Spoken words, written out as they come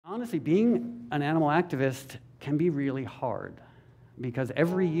honestly, being an animal activist can be really hard because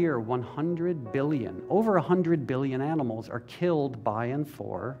every year 100 billion, over 100 billion animals are killed by and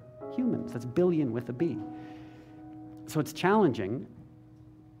for humans. That's billion with a B. So it's challenging,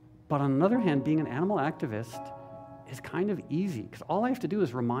 but on the other hand, being an animal activist is kind of easy because all I have to do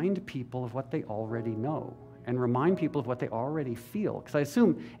is remind people of what they already know and remind people of what they already feel. Because I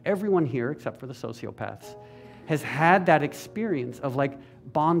assume everyone here, except for the sociopaths, has had that experience of like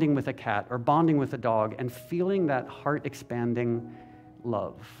bonding with a cat or bonding with a dog and feeling that heart-expanding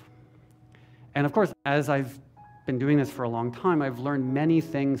love. And of course, as I've been doing this for a long time, I've learned many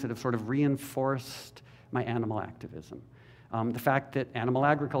things that have sort of reinforced my animal activism. The fact that animal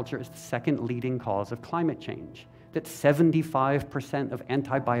agriculture is the second leading cause of climate change, that 75% of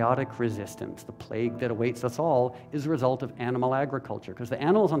antibiotic resistance, the plague that awaits us all, is a result of animal agriculture, because the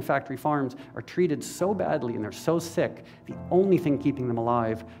animals on factory farms are treated so badly and they're so sick, the only thing keeping them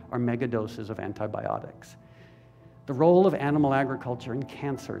alive are megadoses of antibiotics. The role of animal agriculture in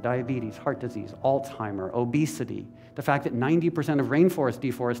cancer, diabetes, heart disease, Alzheimer, obesity, the fact that 90% of rainforest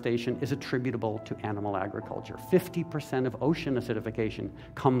deforestation is attributable to animal agriculture. 50% of ocean acidification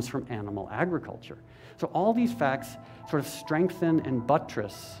comes from animal agriculture. So all these facts sort of strengthen and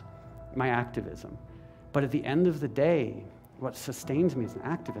buttress my activism. But at the end of the day, what sustains me as an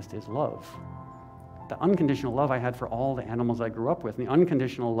activist is love. The unconditional love I had for all the animals I grew up with, and the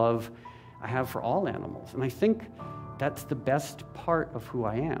unconditional love I have for all animals. And I think that's the best part of who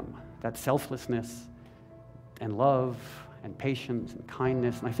I am, that selflessness and love and patience and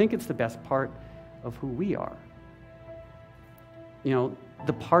kindness. And I think it's the best part of who we are. You know,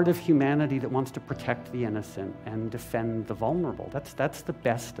 the part of humanity that wants to protect the innocent and defend the vulnerable. That's the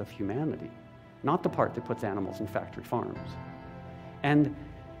best of humanity, not the part that puts animals in factory farms. And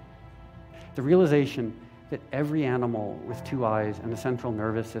the realization that every animal with two eyes and a central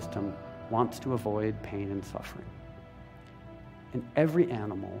nervous system wants to avoid pain and suffering. And every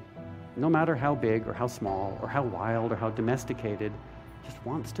animal, no matter how big or how small or how wild or how domesticated, just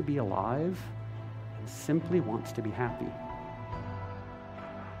wants to be alive and simply wants to be happy.